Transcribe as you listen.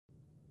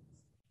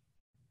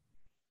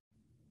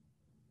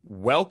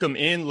Welcome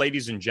in,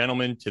 ladies and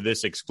gentlemen, to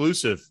this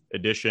exclusive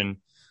edition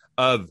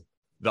of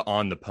the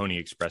On the Pony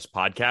Express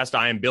podcast.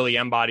 I am Billy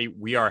Embody.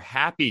 We are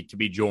happy to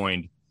be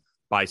joined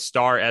by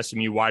star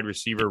SMU wide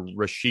receiver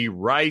Rashee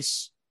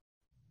Rice,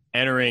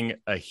 entering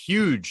a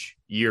huge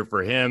year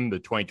for him, the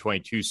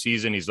 2022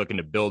 season. He's looking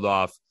to build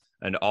off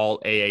an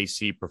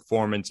all-AAC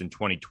performance in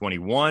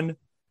 2021.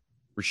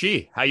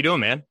 Rashee, how you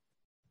doing, man?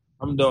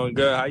 I'm doing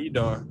good. How you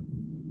doing?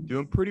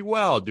 Doing pretty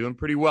well.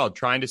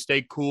 Trying to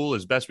stay cool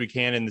as best we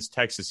can in this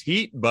Texas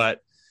heat. But,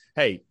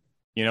 hey,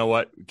 you know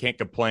what? We can't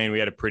complain. We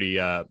had a pretty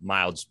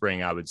mild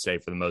spring, I would say,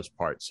 for the most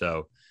part.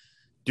 So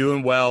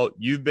doing well.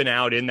 You've been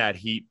out in that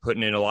heat,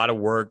 putting in a lot of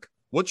work.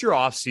 What's your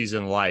off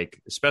season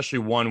like, especially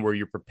one where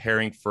you're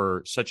preparing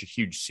for such a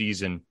huge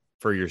season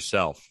for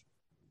yourself?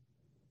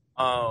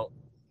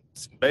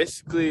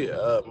 Basically,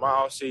 my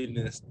off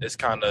season is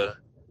kind of,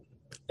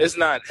 it's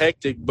not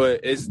hectic,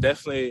 but it's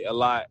definitely a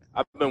lot.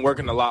 I've been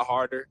working a lot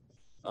harder.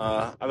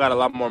 I got a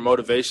lot more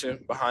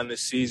motivation behind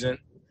this season.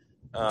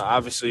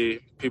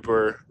 Obviously,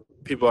 people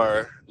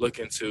are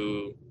looking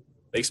to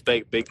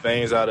expect big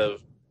things out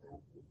of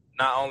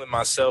not only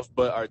myself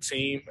but our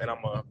team, and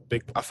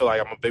I feel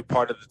like I'm a big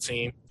part of the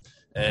team.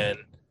 And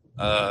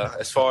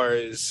as far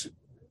as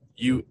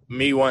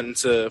me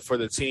wanting for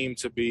the team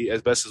to be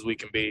as best as we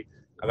can be,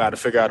 I got to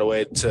figure out a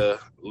way to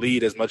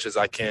lead as much as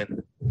I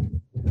can.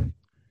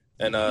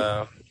 And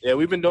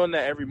we've been doing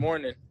that every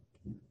morning.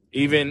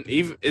 Even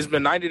it's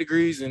been 90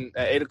 degrees at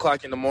 8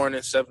 o'clock in the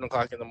morning, 7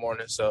 o'clock in the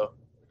morning. So,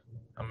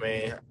 I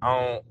mean,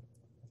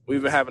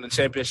 we've been having a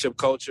championship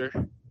culture,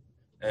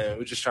 and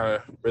we're just trying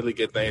to really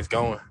get things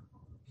going.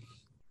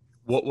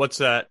 What's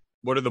that?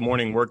 What are the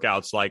morning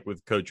workouts like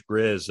with Coach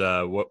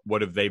Grizz?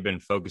 What have they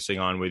been focusing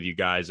on with you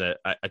guys?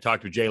 I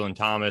talked with Jalen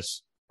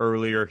Thomas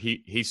earlier.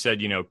 He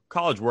said,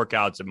 college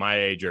workouts at my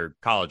age are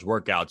college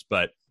workouts,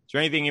 but is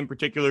there anything in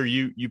particular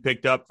you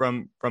picked up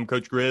from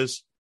Coach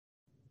Grizz?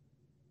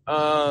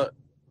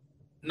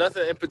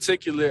 Nothing in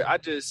particular.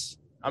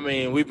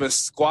 We've been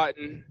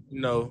squatting,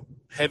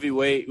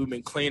 heavyweight. We've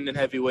been cleaning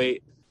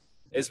heavyweight.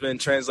 It's been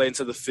translating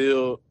to the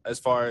field as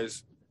far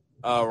as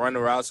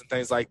running routes and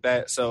things like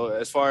that. So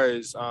as far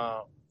as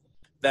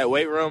that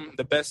weight room,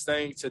 the best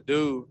thing to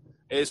do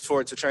is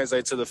for it to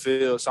translate to the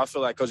field. So I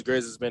feel like Coach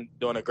Grizz has been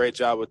doing a great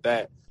job with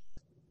that.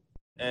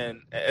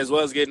 And as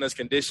well as getting us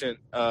conditioned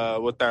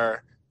with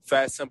our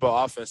fast tempo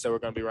offense that we're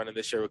going to be running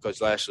this year with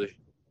Coach Lashley.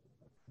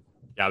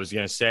 I was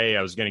going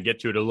to get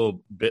to it a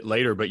little bit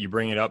later, but you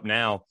bring it up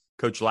now.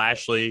 Coach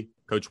Lashley,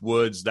 Coach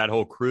Woods, that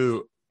whole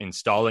crew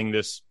installing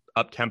this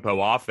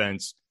up-tempo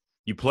offense.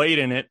 You played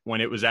in it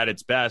when it was at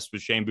its best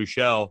with Shane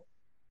Buechele.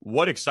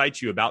 What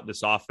excites you about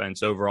this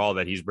offense overall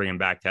that he's bringing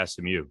back to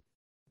SMU?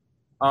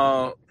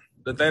 The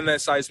thing that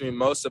excites me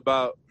most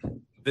about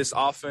this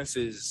offense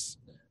is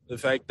the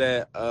fact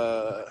that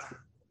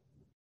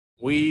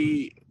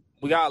we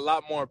got a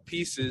lot more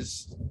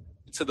pieces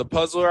to the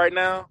puzzle right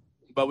now,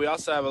 but we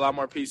also have a lot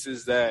more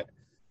pieces that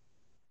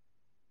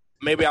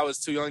maybe I was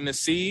too young to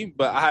see,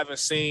 but I haven't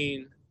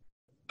seen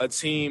a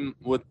team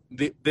with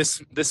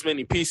this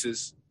many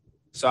pieces.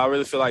 So I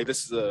really feel like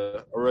this is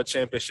a real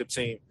championship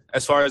team.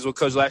 As far as what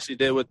Coach Lashley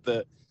did with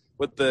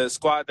the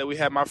squad that we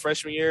had my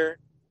freshman year,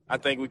 I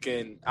think we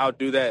can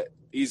outdo that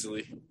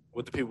easily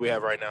with the people we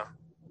have right now.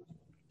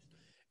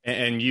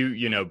 And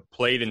you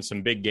played in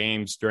some big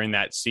games during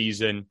that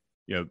season,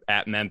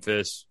 at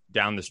Memphis,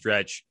 down the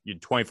stretch. You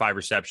had 25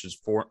 receptions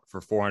for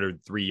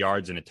 403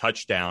 yards and a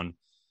touchdown,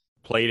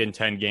 played in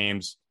 10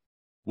 games.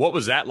 What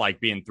was that like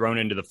being thrown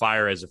into the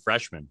fire as a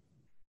freshman?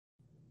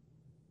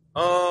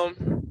 To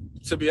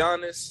be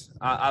honest,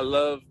 I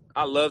love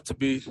to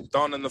be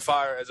thrown in the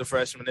fire as a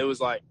freshman. It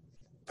was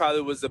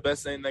probably was the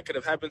best thing that could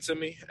have happened to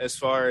me as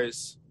far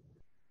as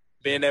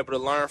being able to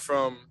learn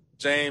from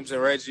James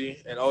and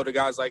Reggie and older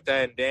guys like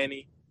that and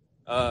Danny.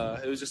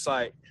 It was just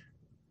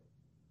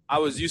I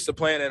was used to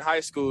playing in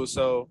high school,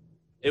 so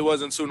it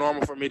wasn't too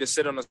normal for me to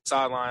sit on the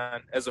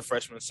sideline as a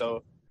freshman.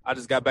 So I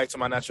just got back to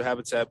my natural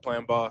habitat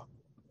playing ball.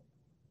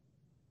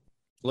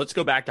 Let's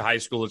go back to high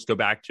school. Let's go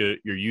back to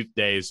your youth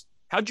days.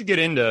 How'd you get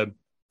into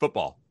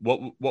football?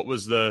 What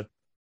was the,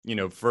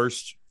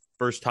 first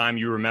time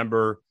you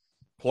remember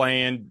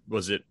playing?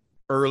 Was it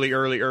early?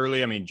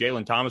 I mean,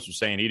 Jalen Thomas was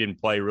saying he didn't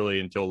play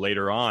really until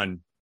later on.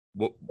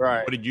 What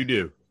did you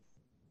do?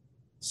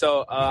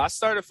 So I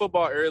started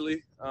football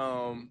early.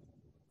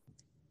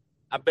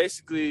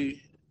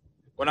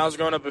 When I was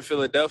growing up in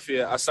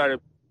Philadelphia,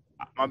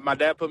 my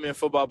dad put me in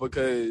football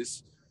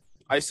because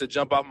I used to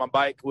jump off my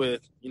bike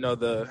with,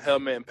 the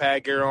helmet and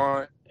pad gear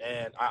on,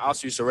 and I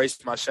also used to race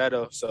my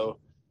shadow. So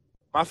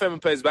my family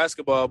plays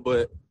basketball,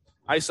 but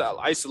I used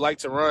to like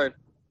to run.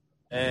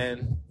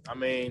 And,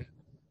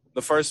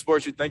 the first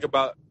sport you think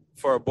about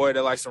for a boy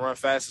that likes to run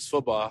fast is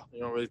football. You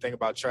don't really think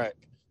about track.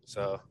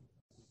 So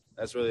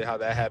that's really how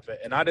that happened.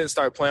 And I didn't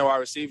start playing wide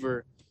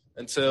receiver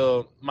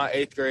until my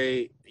 8th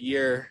grade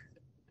year,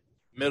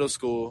 middle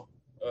school,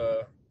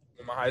 with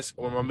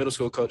my middle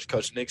school coach,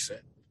 Coach Nixon.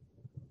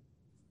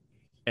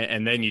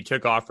 And then you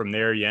took off from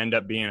there. You end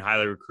up being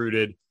highly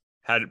recruited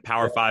had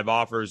Power 5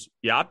 offers.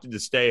 You opted to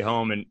stay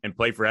home and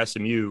play for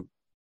SMU.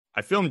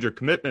 I filmed your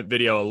commitment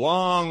video a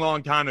long,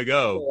 long time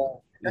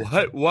ago.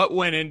 What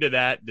went into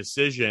that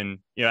decision,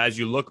 as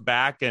you look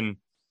back and,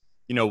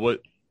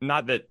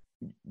 not that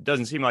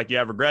doesn't seem like you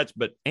have regrets,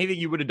 but anything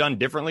you would have done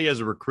differently as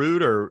a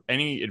recruit or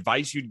any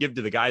advice you'd give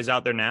to the guys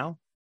out there now?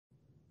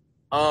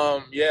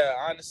 Yeah,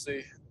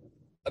 honestly,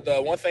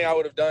 the one thing I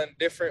would have done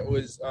different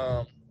was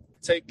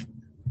take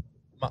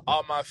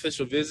all my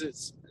official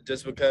visits,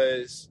 just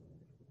because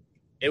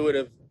it would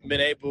have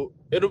been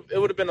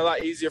a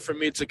lot easier for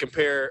me to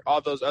compare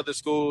all those other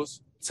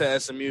schools to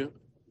SMU.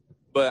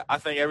 But I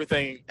think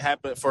everything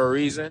happened for a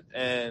reason,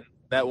 and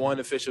that one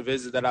official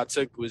visit that I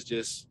took was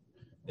just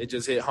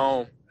hit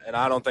home, and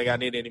I don't think I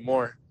need any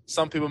more.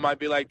 Some people might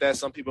be like that,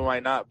 some people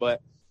might not,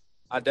 but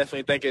I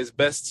definitely think it's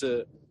best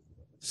to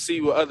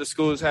see what other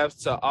schools have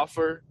to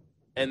offer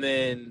and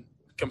then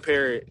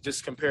compare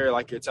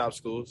like your top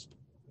schools.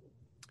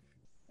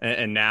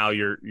 And now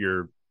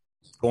you're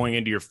going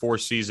into your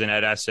fourth season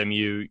at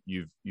SMU.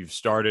 You've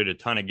started a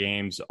ton of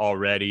games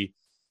already.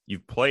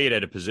 You've played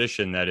at a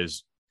position that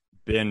has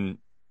been,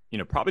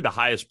 probably the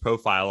highest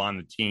profile on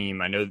the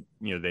team. I know,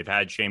 they've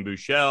had Shane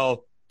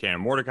Buechele, Tanner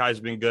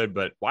Mordecai's been good,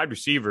 but wide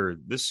receiver,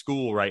 this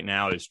school right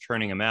now is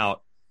churning them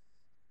out.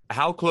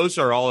 How close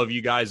are all of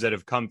you guys that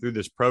have come through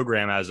this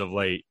program as of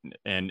late?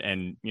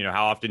 And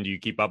how often do you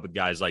keep up with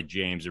guys like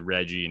James and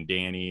Reggie and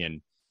Danny?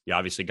 And you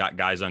obviously got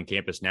guys on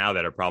campus now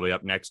that are probably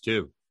up next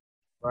too.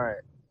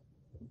 Right.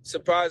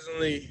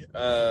 Surprisingly,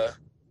 I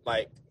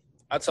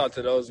talked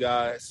to those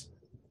guys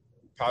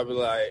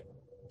probably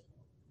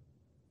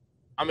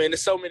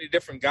there's so many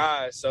different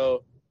guys.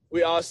 So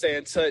we all stay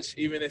in touch,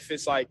 even if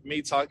it's like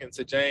me talking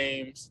to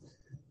James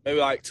maybe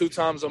like 2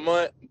 times a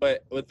month.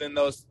 But within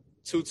those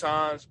 2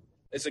 times,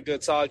 it's a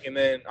good talk. And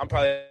then I'm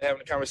probably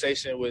having a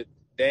conversation with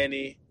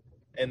Danny,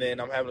 and then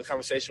I'm having a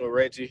conversation with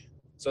Reggie.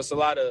 So it's a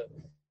lot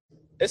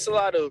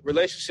of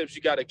relationships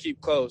you got to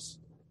keep close.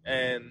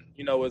 And,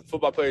 with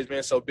football players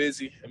being so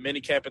busy and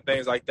mini camp and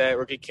things like that,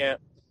 rookie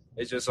camp,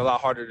 it's just a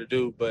lot harder to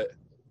do. But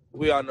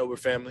we all know we're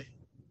family.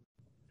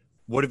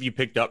 What have you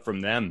picked up from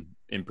them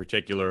in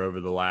particular over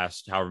the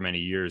last however many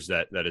years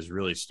that has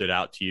really stood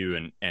out to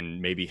you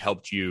and maybe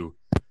helped you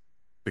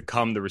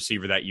become the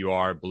receiver that you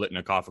are,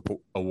 Biletnikoff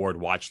Award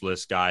watch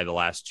list guy the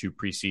last 2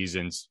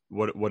 preseasons?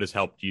 What has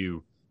helped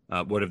you?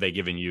 What have they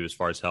given you as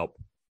far as help?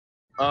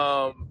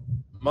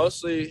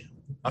 Mostly,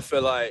 I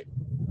feel like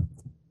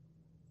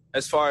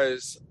as far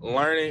as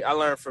learning, I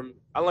learned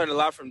a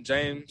lot from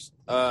James,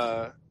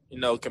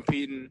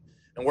 competing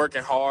and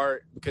working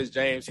hard, because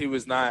James, he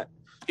wasn't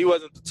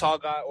the tall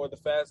guy or the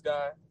fast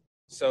guy.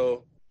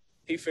 So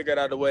he figured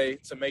out a way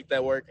to make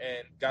that work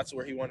and got to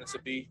where he wanted to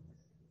be.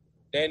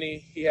 Danny,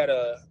 he had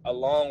a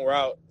long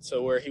route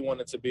to where he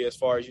wanted to be as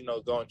far as,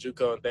 going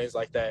JUCO and things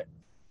like that.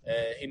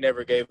 And he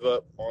never gave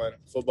up on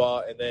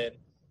football. And then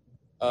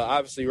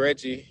obviously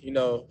Reggie,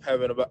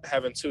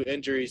 having 2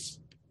 injuries,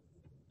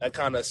 that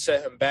kind of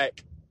set him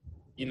back,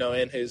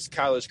 in his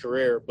college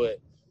career. But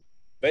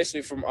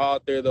basically from all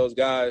 3 of those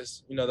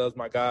guys, those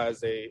my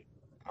guys, they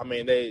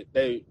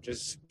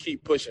just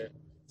keep pushing.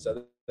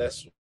 So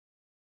that's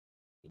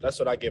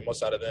what I get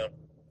most out of them,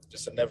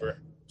 just to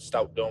never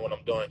stop doing what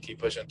I'm doing, keep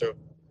pushing through.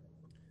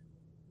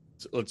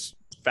 So let's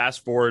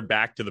fast forward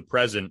back to the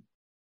present.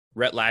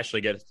 Rhett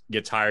Lashley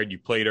gets hired. You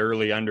played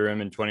early under him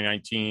in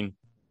 2019.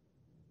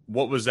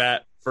 What was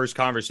that first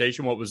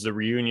conversation? What was the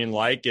reunion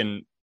like?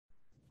 And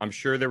I'm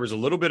sure there was a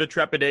little bit of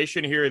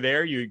trepidation here or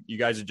there. You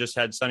guys had just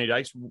had Sonny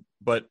Dykes,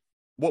 but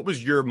what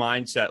was your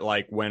mindset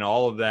like when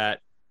all of that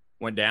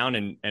went down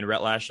and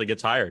Rhett Lashley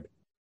gets hired?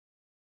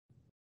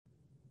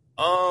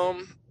 My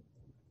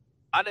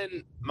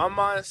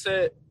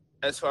mindset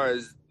as far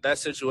as that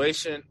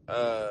situation,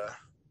 I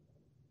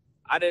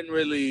didn't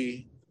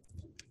really,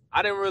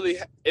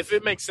 if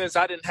it makes sense,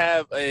 I didn't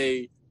have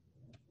a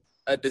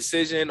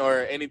decision or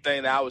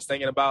anything that I was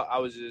thinking about. I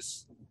was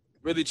just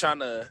really trying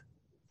to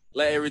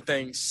let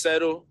everything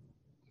settle,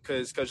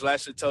 because Coach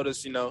Lashley told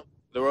us, the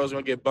road's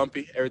going to get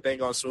bumpy. Everything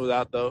going to smooth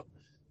out, though,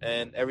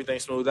 and everything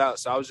smoothed out.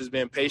 So I was just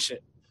being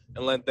patient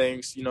and letting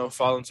things,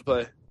 fall into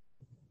play.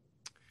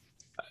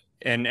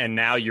 And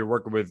now you're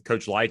working with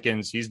Coach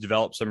Likens. He's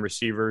developed some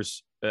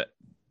receivers.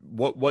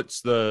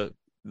 What's the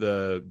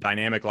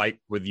dynamic like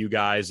with you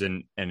guys,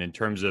 and in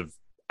terms of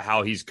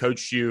how he's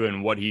coached you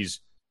and what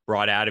he's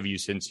brought out of you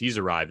since he's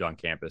arrived on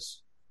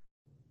campus?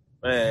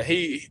 Man,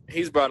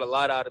 he's brought a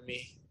lot out of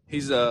me.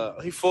 He's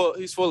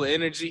full of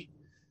energy,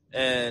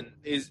 and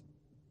he's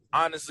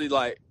honestly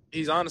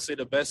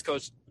the best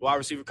wide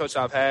receiver coach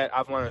I've had.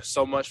 I've learned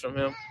so much from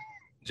him,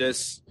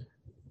 just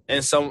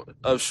in some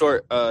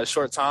short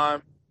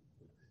time.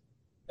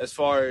 As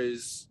far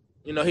as,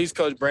 he's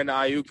coached Brandon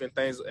Ayuk and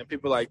things and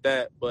people like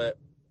that. But,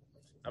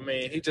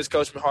 he just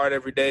coached me hard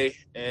every day.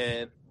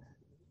 And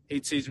he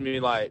teaches me,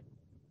 that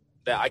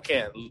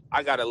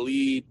I got to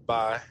lead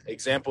by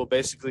example,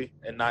 basically,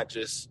 and not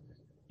just,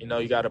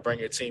 you got to bring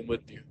your team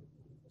with you.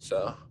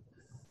 So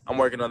I'm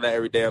working on that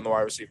every day in the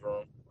wide receiver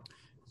room.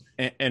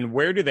 And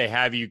where do they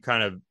have you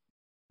kind of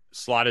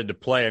slotted to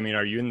play? I mean,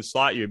 are you in the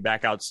slot? You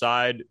back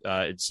outside?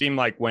 It seemed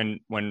like when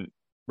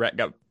Rhett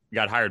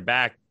got hired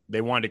back,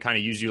 they wanted to kind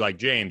of use you like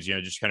James,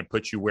 just kind of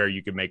put you where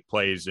you could make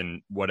plays,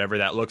 and whatever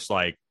that looks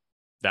like,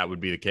 that would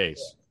be the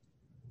case.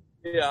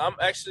 Yeah,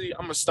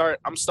 I'm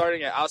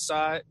starting at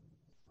outside.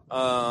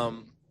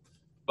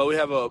 But we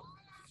have a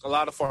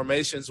lot of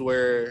formations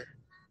where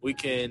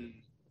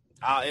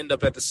I'll end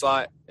up at the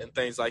slot and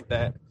things like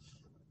that.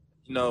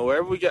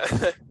 Wherever we got,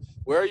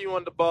 where you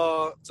want the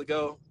ball to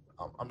go,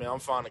 I'm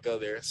fine to go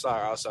there. Inside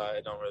or outside,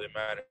 it don't really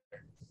matter.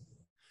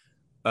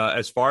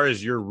 As far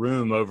as your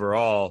room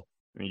overall,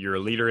 I mean, you're a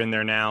leader in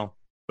there now,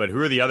 but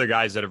who are the other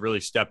guys that have really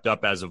stepped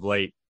up as of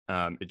late?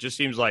 It just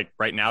seems like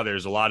right now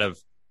there's a lot of,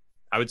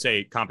 I would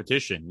say,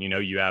 competition.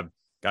 You have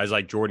guys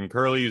like Jordan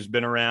Curley, who's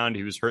been around.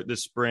 He was hurt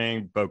this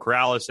spring. Bo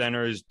Corrales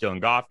enters.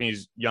 Dylan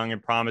Goffney's young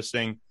and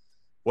promising.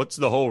 What's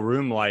the whole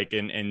room like?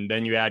 And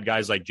then you add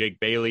guys like Jake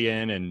Bailey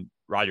in and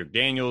Roderick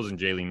Daniels and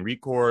Jalen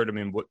Record. I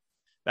mean,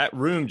 that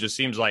room just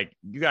seems like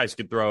you guys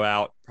could throw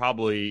out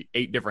probably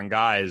 8 different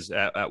guys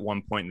at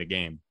one point in the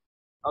game.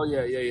 Oh,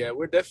 yeah.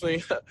 We're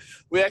definitely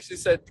 – we actually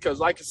said – because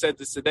like I said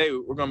this today,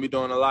 we're going to be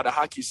doing a lot of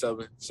hockey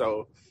subbing.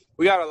 So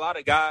we got a lot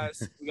of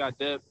guys. We got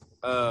depth.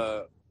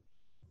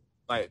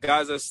 Like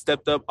guys that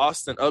stepped up.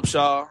 Austin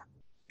Upshaw,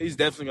 he's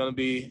definitely going to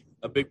be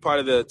a big part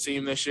of the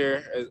team this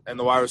year in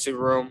the wide receiver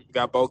room. We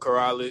got Bo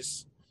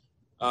Corrales.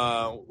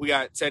 We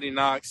got Teddy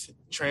Knox,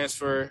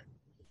 transfer.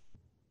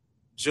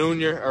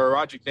 Junior, or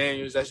Roderick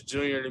Daniels, that's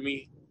junior to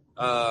me.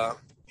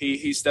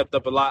 He stepped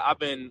up a lot. I've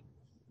been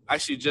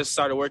actually just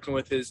started working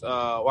with his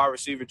wide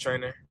receiver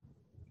trainer,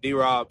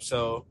 D-Rob.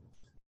 So,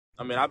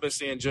 I mean, I've been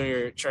seeing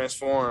Junior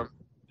transform,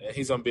 and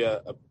he's going to be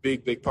a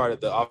big part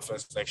of the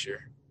offense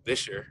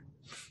this year.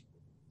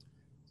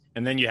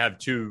 And then you have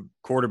 2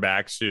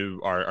 quarterbacks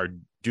who are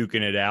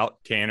duking it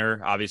out.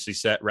 Tanner obviously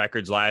set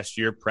records last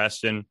year.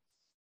 Preston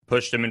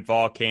pushed him in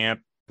fall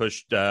camp,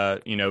 pushed,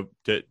 to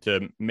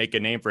make a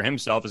name for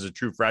himself as a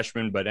true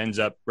freshman, but ends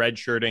up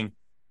redshirting.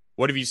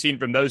 What have you seen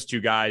from those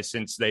 2 guys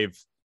since they've,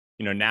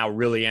 now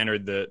really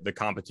entered the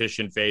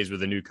competition phase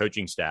with a new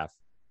coaching staff?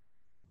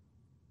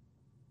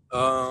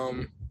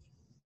 I've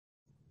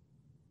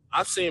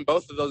seen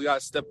both of those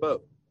guys step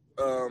up.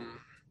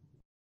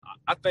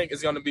 I think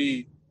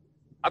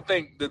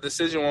the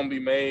decision won't be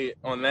made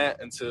on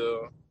that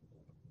until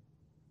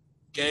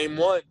game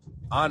 1.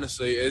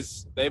 Honestly,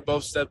 they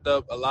both stepped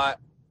up a lot,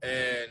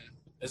 and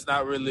it's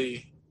going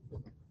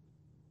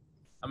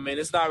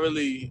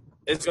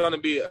to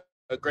be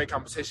a great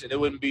competition. It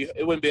wouldn't be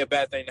a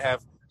bad thing to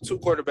have 2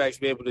 quarterbacks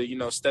be able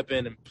to, step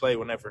in and play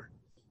whenever.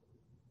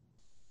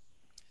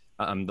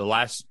 The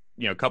last,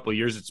 couple of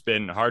years, it's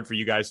been hard for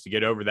you guys to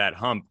get over that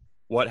hump.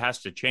 What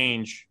has to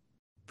change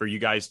for you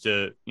guys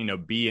to,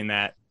 be in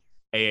that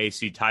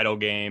AAC title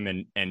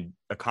game and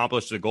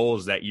accomplish the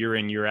goals that year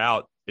in, year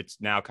out? It's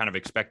now kind of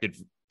expected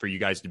for you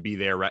guys to be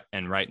there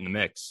and right in the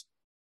mix.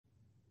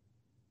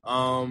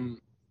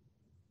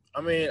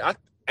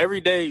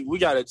 Every day we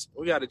got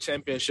a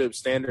championship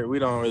standard. We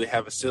don't really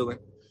have a ceiling.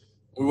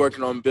 We're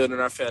working on building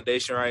our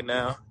foundation right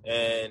now,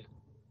 and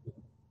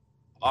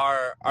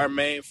our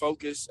main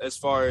focus as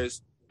far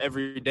as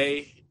every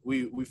day,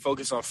 we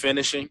focus on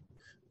finishing,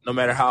 no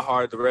matter how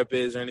hard the rep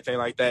is or anything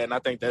like that. And I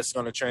think that's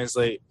going to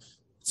translate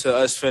to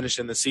us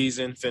finishing the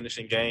season,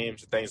 finishing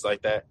games, and things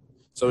like that.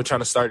 So we're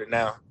trying to start it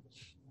now.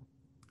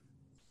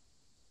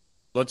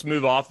 Let's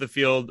move off the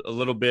field a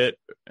little bit,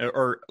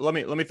 or let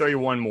me throw you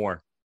one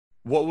more.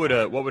 What would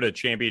a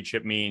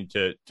championship mean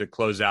to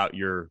close out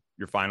your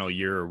final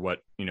year, or what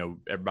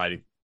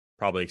everybody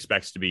probably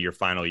expects to be your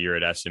final year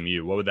at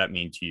SMU? What would that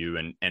mean to you,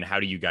 and how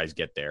do you guys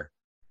get there?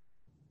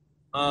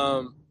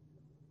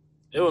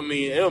 It would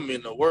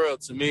mean the world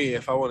to me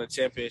if I won a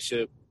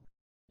championship.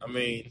 I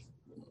mean,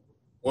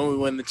 when we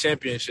win the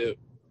championship,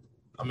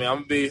 I'll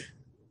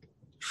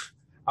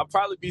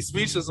probably be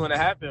speechless when it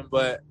happened,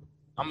 but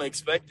I'm gonna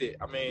expect it.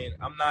 I'm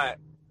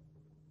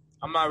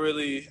not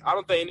really. I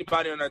don't think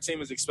anybody on our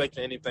team is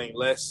expecting anything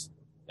less,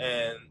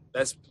 and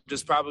that's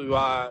just probably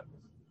why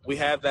we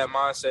have that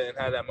mindset and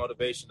have that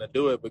motivation to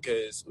do it,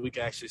 because we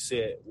can actually see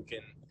it.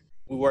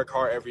 We work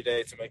hard every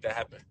day to make that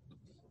happen.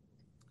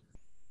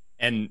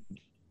 And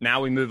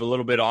now we move a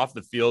little bit off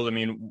the field.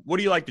 What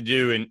do you like to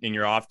do in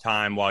your off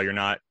time while you're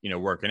not,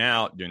 working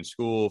out, doing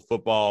school,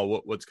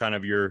 football? What's kind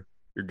of your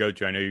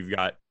go-to? I know you've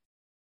got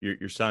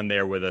your son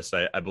there with us,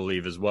 I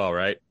believe, as well,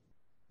 right?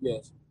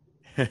 Yes.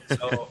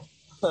 So,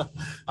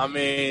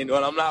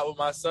 when I'm not with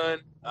my son,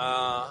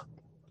 I'm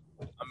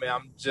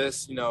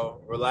just,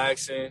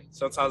 relaxing.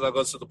 Sometimes I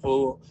go to the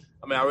pool.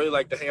 I really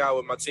like to hang out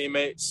with my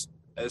teammates.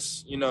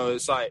 It's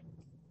like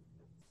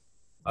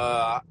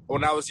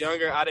when I was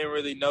younger, I didn't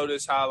really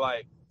notice how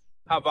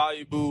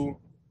valuable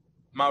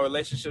my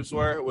relationships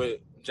were with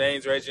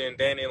James, Reggie, and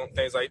Danny, and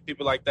things like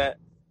people like that.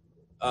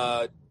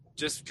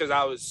 Just because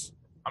I was,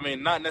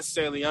 not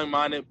necessarily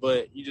young-minded,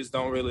 but you just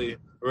don't really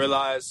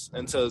realize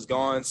until it's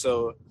gone.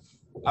 So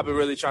I've been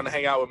really trying to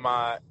hang out with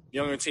my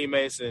younger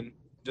teammates and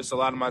just a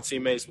lot of my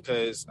teammates,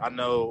 because I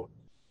know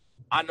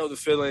the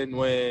feeling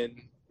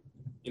when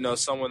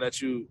someone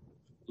that you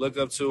look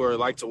up to or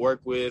like to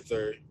work with,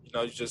 or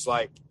you just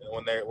like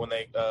when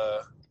they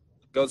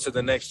go to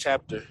the next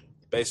chapter,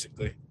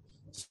 basically.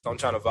 So I'm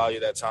trying to value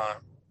that time.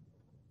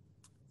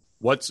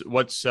 What's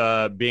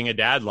being a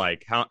dad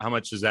like? How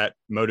much does that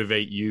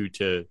motivate you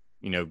to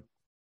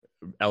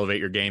elevate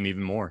your game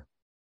even more?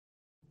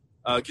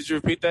 Could you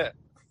repeat that?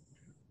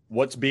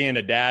 What's being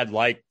a dad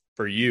like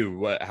for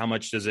you? How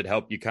much does it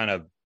help you kind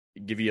of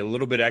give you a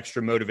little bit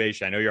extra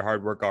motivation? I know you're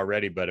hard work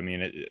already, but I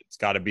mean, it's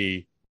got to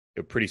be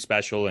pretty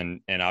special.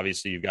 And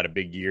obviously you've got a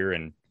big year,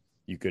 and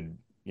you could,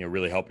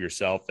 really help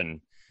yourself,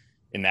 and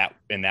in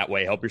that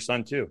way, help your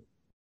son too.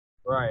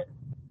 Right.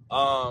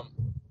 I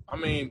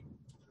mean,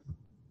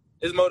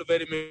 it's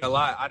motivated me a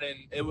lot.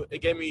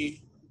 It gave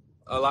me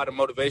a lot of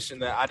motivation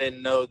that I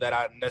didn't know that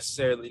I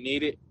necessarily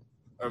needed.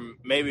 Or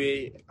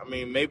maybe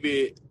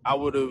I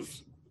would have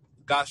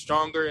got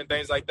stronger and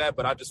things like that,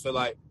 but I just feel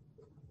like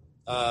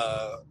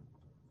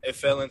it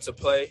fell into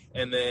play,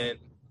 and then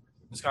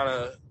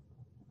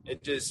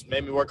it just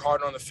made me work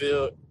harder on the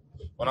field.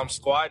 When I'm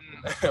squatting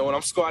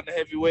a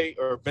heavyweight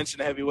or benching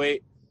a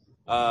heavyweight,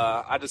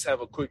 I just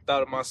have a quick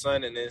thought of my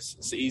son, and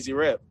it's an easy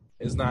rep.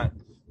 It's not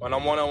when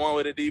I'm one-on-one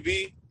with a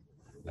DB,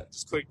 I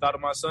just quick thought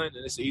of my son,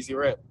 and it's an easy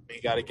rep.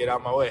 You got to get out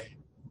of my way.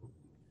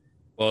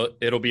 Well,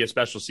 it'll be a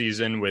special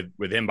season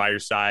with him by your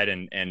side,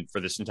 and for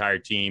this entire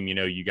team.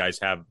 You guys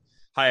have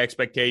high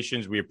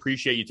expectations. We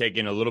appreciate you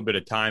taking a little bit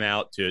of time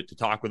out to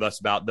talk with us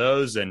about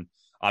those, and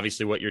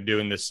obviously what you're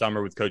doing this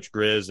summer with Coach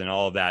Grizz and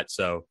all of that.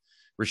 So,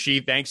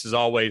 Rashee, thanks as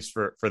always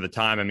for the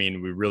time. I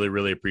mean, we really,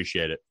 really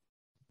appreciate it.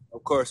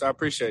 Of course, I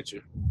appreciate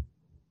you.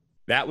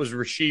 That was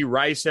Rashee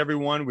Rice,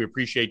 everyone. We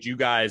appreciate you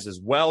guys as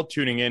well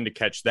tuning in to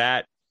catch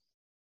that.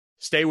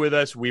 Stay with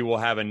us. We will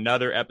have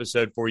another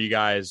episode for you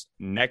guys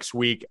next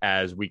week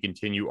as we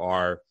continue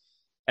our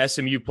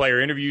SMU player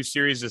interview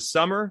series this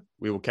summer.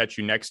 We will catch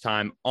you next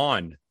time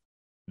on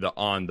the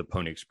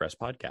Pony Express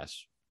podcast.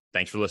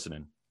 Thanks for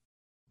listening.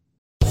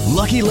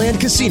 Lucky Land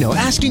Casino,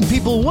 asking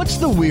people, what's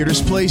the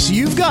weirdest place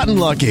you've gotten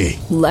lucky?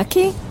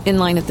 Lucky? In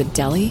line at the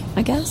deli,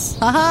 I guess?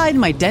 Aha, in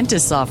my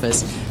dentist's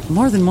office.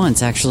 More than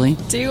once, actually.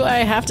 Do I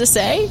have to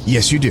say?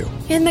 Yes, you do.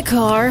 In the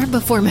car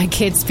before my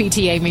kids'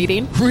 PTA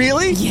meeting.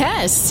 Really?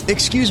 Yes.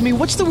 Excuse me,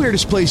 what's the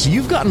weirdest place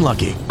you've gotten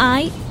lucky?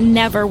 I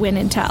never win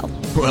and tell.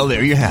 Well,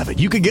 there you have it.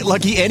 You can get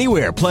lucky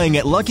anywhere, playing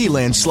at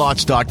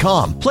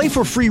LuckyLandSlots.com. Play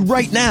for free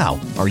right now.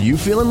 Are you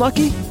feeling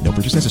lucky? No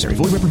purchase necessary.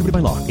 Void where prohibited by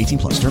law.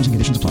 18+. Terms and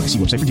conditions apply. See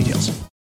website for details.